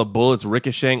I saw the bullets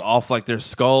ricocheting off like their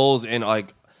skulls and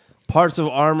like parts of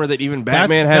armor that even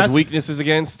Batman has weaknesses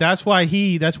against. That's why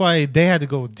they had to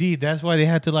go deep. That's why they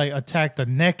had to like attack the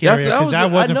neck area because that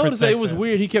wasn't I noticed protected. that it was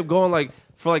weird. He kept going like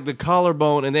for like the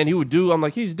collarbone, and then he would do. I'm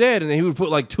like, he's dead, and then he would put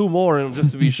like two more in him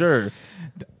just to be sure.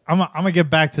 I'm gonna get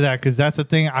back to that because that's the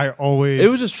thing I always. It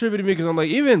was just trippy to me because I'm like,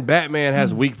 even Batman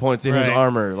has weak points in his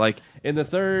armor. Like in the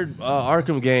third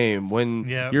Arkham game when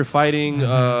you're fighting,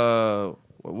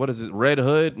 what is it? Red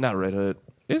Hood? Not Red Hood.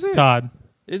 Is it Todd?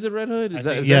 Is it Red Hood? Is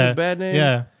that his bad name?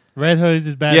 Yeah, Red Hood is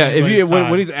his bad name. Yeah,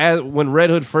 if when Red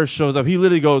Hood first shows up, he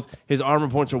literally goes, his armor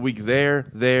points are weak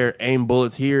there, aim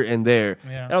bullets here and there.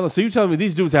 Yeah. And I'm like, so you telling me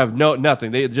these dudes have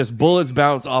nothing? They just bullets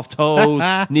bounce off toes,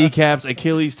 kneecaps,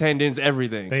 Achilles tendons,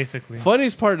 everything. Basically.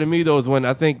 Funniest part to me though is when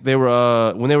I think they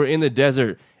were in the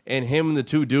desert and him and the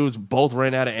two dudes both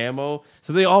ran out of ammo,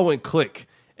 so they all went click,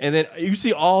 and then you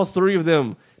see all three of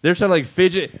them. They're trying to like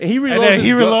fidget, and he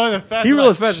reloaded fast. He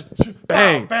reloaded fast.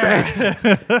 Bang, bang,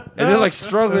 and they're like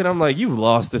struggling. I'm like, you've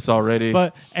lost this already.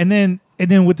 But and then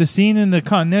with the scene in the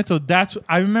Continental,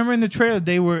 I remember in the trailer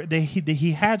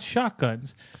he had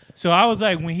shotguns. So I was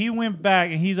like, when he went back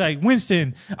and he's like,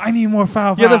 Winston, I need more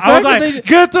firepower. Yeah, I was like,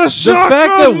 get the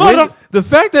shotgun, the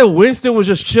fact that Winston was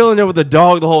just chilling there with the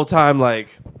dog the whole time,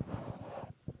 like.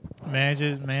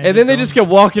 And then they just kept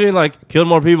walking in like, kill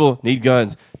more people, need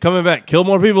guns. Coming back, kill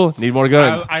more people, need more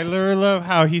guns. I literally love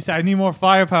how he said, I need more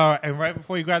firepower. And right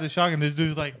before he grabbed the shotgun, this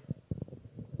dude's like,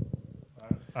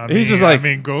 he's just like,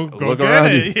 go look get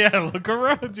around it. Yeah, look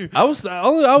around you. I was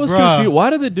confused. Why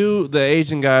did the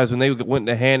Asian guys, when they went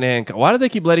to hand-to-hand, why did they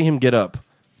keep letting him get up?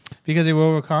 Because they were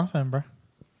overconfident, bro.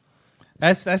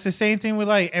 That's the same thing with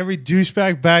like every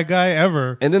douchebag bad guy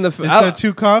ever. And then they're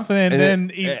too confident,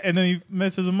 and then he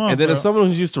messes them up. And then as someone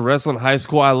who's used to wrestle in high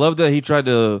school, I love that he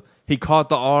caught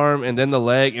the arm and then the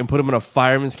leg and put him in a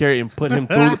fireman's carry and put him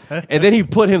through, and then he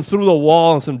put him through the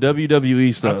wall on some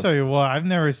WWE stuff. I'll tell you what, I've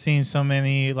never seen so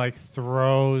many like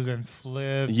throws and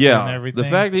flips. Yeah, and everything. the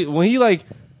fact that when he like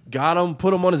got him,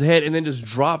 put him on his head, and then just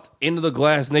dropped into the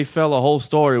glass, and they fell a whole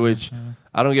story, which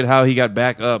I don't get how he got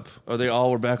back up, or they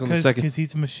all were back on the second. Because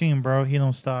he's a machine, bro. He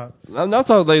don't stop. I'm not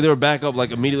talking like they were back up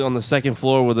like immediately on the second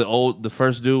floor where the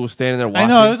first dude was standing there watching. I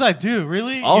know. It was like, dude,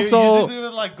 really? Also, you just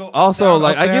didn't, like, go also, down,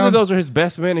 like up, I get down? that those are his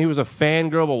best men, and he was a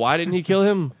fangirl, but why didn't he kill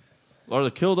him or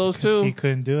kill those two? He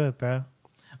couldn't do it, bro.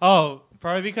 Oh,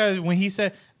 probably because when he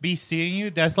said "be seeing you,"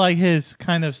 that's like his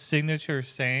kind of signature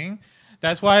saying.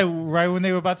 That's why right when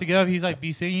they were about to get up, he's like,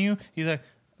 "Be seeing you." He's like,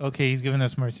 "Okay, he's giving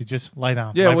us mercy. Just lie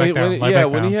down." Yeah, lie when, back down, when, lie yeah,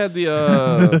 back when down. he had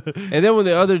the and then when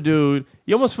the other dude,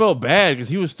 you almost felt bad because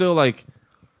he was still like,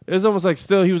 it was almost like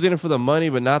still he was in it for the money,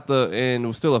 but not and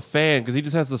was still a fan because he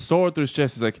just has the sword through his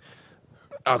chest. He's like,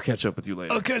 "I'll catch up with you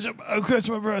later." I'll catch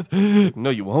my breath. No,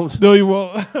 you won't. No, you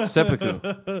won't. Seppuku.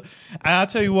 And I'll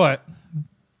tell you what,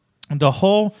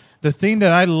 the thing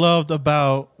that I loved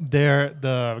about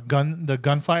the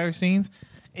gunfire scenes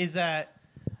is that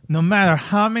no matter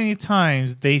how many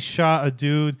times they shot a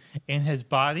dude in his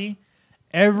body,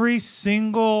 every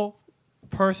single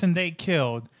person they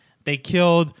killed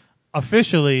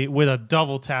officially with a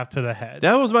double tap to the head.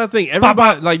 That was my thing.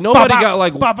 Everybody, like nobody got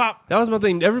like. Bop, bop. That was my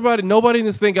thing. Nobody in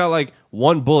this thing got like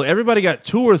one bullet. Everybody got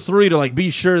 2 or 3 to like be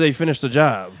sure they finished the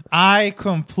job. I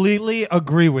completely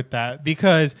agree with that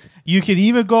because you can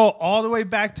even go all the way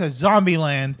back to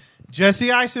Zombieland.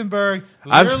 Jesse Eisenberg.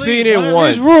 I've seen it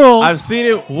once. I've seen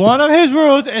it. One of his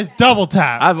rules is double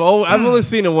tap. I've only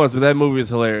seen it once, but that movie is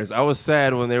hilarious. I was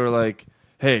sad when they were like,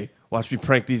 "Hey, watch me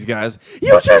prank these guys."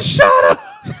 You just shot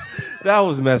him. That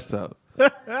was messed up.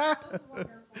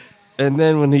 And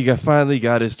then when he finally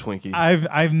got his Twinkie,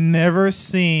 I've never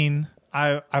seen.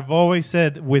 I've always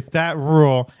said with that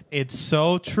rule, it's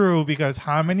so true because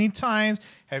how many times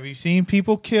have you seen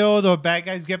people killed or bad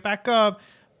guys get back up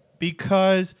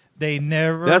because they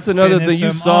never. That's another finished thing you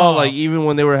them saw. off. Like even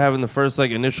when they were having the first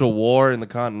like initial war in the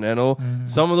Continental,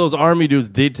 some of those army dudes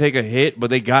did take a hit,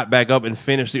 but they got back up and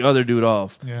finished the other dude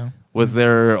off. Yeah. With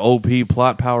their OP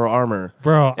plot power armor,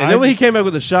 Bro. And then when he came back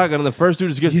with the shotgun, and the first dude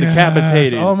just gets Yes.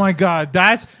 decapitated. Oh my God,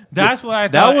 that's what I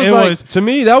thought. That was it like was to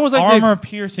me. That was like armor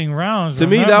piercing rounds. to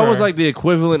me. That remember? was like the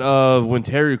equivalent of when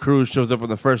Terry Crews shows up in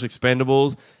the first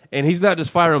Expendables, and he's not just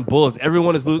firing bullets.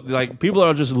 Everyone is like people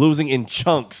are just losing in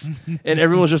chunks, and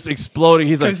everyone's just exploding.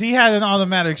 He's like because he had an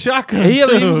automatic shotgun. he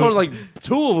was too. holding like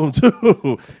 2 of them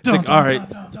too. It's like all right,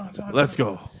 let's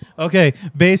go. Okay,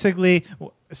 basically,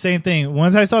 same thing.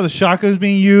 Once I saw the shotguns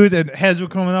being used and heads were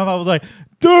coming up, I was like,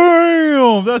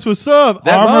 damn, that's what's up.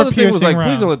 That Armor other thing was piercing like,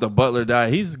 rounds. please don't let the butler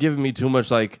die. He's giving me too much.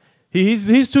 Like he's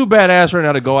too badass right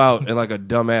now to go out in like a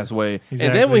dumbass way. Exactly.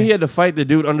 And then when he had to fight the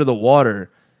dude under the water,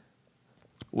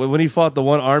 when he fought the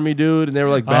one army dude and they were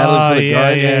like battling for the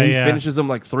gun, and he finishes him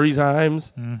like 3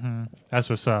 times. Mm-hmm. That's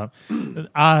what's up.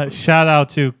 Shout out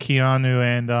to Keanu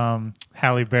and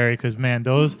Halle Berry because man,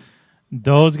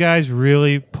 those guys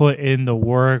really put in the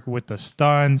work with the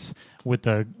stunts, with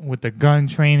the gun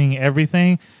training,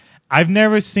 everything. I've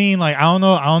never seen like I don't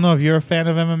know if you're a fan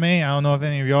of MMA. I don't know if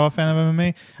any of y'all are a fan of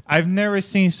MMA. I've never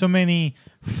seen so many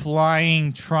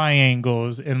flying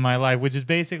triangles in my life, which is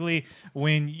basically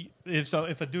when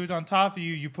if a dude's on top of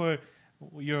you, you put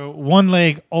your one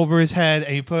leg over his head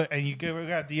and you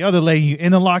got the other leg, you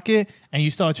interlock it and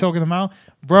you start choking him out.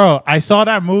 Bro, I saw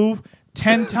that move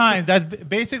 10 times. That's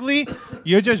basically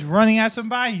you're just running at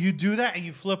somebody, you do that and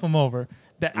you flip them over.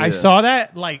 I saw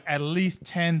that like at least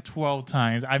 10, 12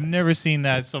 times. I've never seen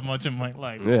that so much in my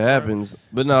life. It happens.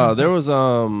 But no, there was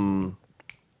I'm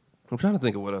trying to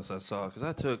think of what else I saw because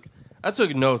I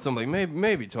took notes. I'm like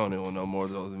maybe Tony will know more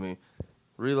of those than me.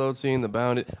 Reload scene, the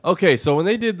bounded. Okay, so when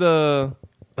they did the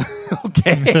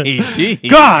okay, geez.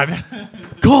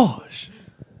 Gosh.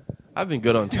 I've been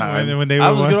good on time.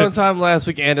 I was good on time last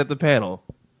week and at the panel.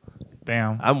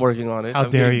 Bam. I'm working on it. How I'm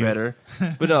dare getting you. better.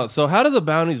 But no, so how do the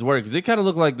bounties work? Because it kind of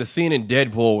looked like the scene in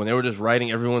Deadpool when they were just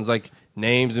writing everyone's like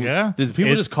names. And did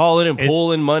people just call in and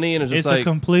pull in money? And it's a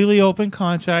completely open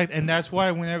contract. And that's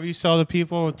why whenever you saw the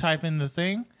people type in the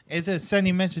thing, it says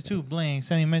sending message to bling,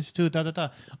 sending message to da da da.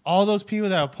 All those people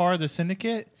that are part of the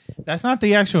syndicate, that's not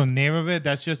the actual name of it.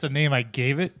 That's just the name I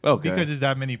gave it because it's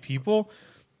that many people.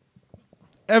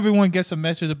 Everyone gets a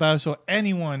message about it, so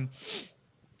anyone,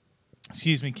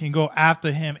 can go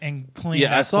after him and claim.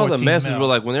 Yeah, I saw the message mil. where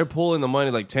like when they're pulling the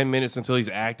money like 10 minutes until he's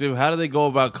active. How do they go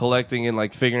about collecting and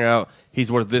like figuring out he's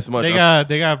worth this much? They got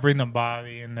to bring the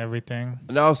body and everything.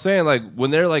 And I was saying like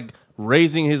when they're like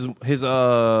raising his in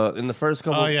the first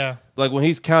couple. Oh yeah. Like when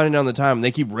he's counting down the time,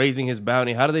 they keep raising his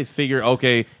bounty. How do they figure?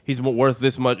 Okay, he's worth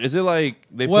this much. Is it like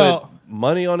they put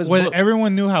money on his? Well,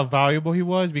 everyone knew how valuable he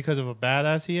was because of a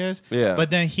badass he is. Yeah. But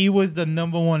then he was the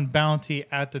number one bounty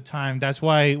at the time. That's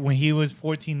why when he was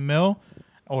 14 mil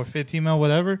or 15 mil,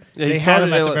 whatever, they had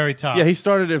him at the very top. Yeah, he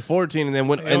started at 14 and then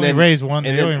went and then raised one.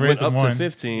 And they then only raised went up one. to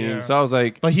 15. Yeah. So I was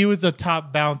like, but he was the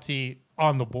top bounty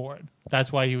on the board.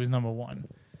 That's why he was number one.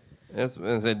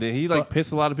 Did he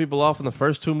piss a lot of people off in the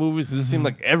first two movies? Because it seemed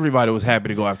like everybody was happy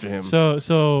to go after him.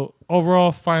 So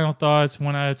overall, final thoughts,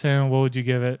 1 out of 10. What would you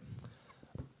give it?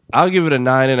 I'll give it a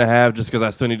 9.5, just because I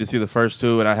still need to see the first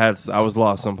two, and I was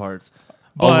lost some parts.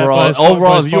 But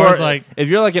Overall, if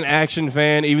you're like an action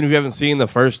fan, even if you haven't seen the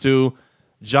first two,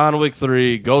 John Wick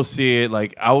 3, go see it.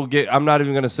 Like I'm not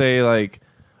even gonna say like,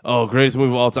 oh, greatest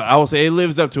movie of all time. I will say it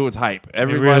lives up to its hype.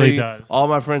 Everybody, really does. All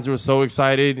my friends were so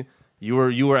excited. You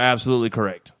were absolutely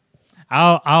correct.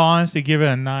 I'll honestly give it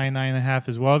a 9.5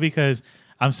 as well, because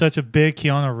I'm such a big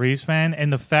Keanu Reeves fan,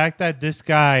 and the fact that this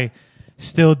guy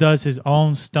still does his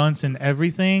own stunts and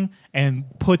everything and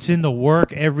puts in the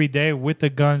work every day with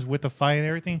the guns, with the fight and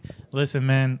everything. Listen,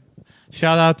 man,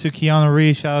 shout out to Keanu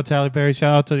Reeves, shout out to Halle Berry,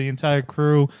 shout out to the entire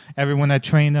crew, everyone that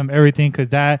trained them, everything, because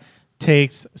that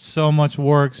takes so much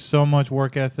work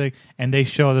ethic, and they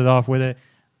showed it off with it.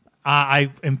 I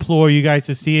implore you guys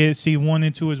to see 1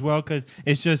 and 2 as well, because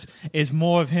it's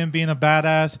more of him being a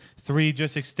badass. 3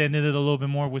 just extended it a little bit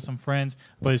more with some friends,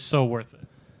 but it's so worth it.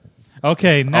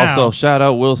 Okay, now also shout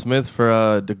out Will Smith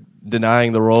for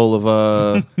denying the role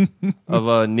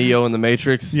of Neo in the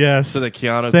Matrix. Yes, so that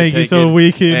Keanu. Thank you. So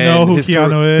we can know who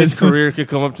Keanu is. His career could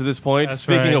come up to this point. That's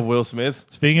Speaking right. of Will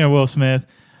Smith,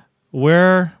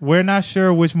 we're not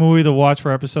sure which movie to watch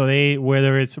for episode 8.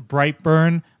 Whether it's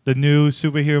Brightburn, the new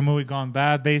superhero movie gone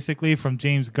bad, basically from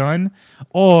James Gunn,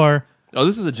 or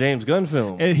this is a James Gunn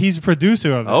film. He's a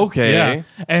producer of it. Okay, yeah,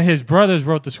 and his brothers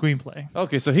wrote the screenplay.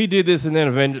 Okay, so he did this, and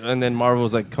then Marvel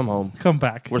was like, "Come home, come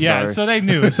back." We're sorry. So they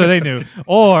knew.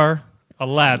 Or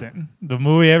Aladdin, the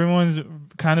movie everyone's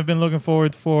kind of been looking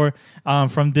forward for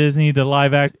from Disney. The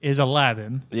live act is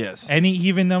Aladdin. Yes. Any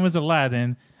even numbers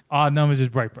Aladdin, odd numbers is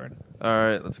Brightburn. All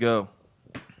right, let's go.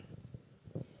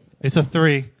 It's a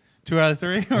 3. 2 out of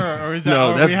 3, or is that?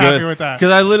 No, are that's we good. happy with that?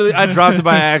 Because I dropped it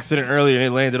by accident earlier and it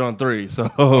landed on 3.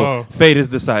 So fate is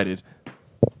decided.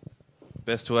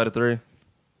 Best 2 out of 3.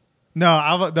 No,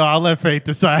 I'll let fate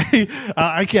decide.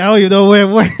 I can't. I don't even know where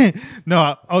it went.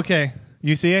 No, okay.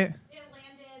 You see it? It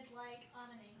landed on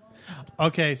an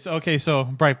angle. Okay, so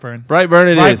Brightburn.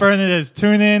 Brightburn it is.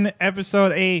 Tune in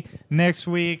episode 8 next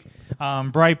week.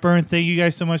 Brightburn. Thank you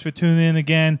guys so much for tuning in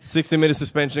again. 60-minute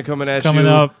suspension coming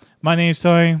up. My name's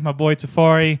Tony. My boy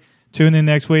Tafari. Tune in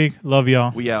next week. Love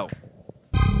y'all. We out.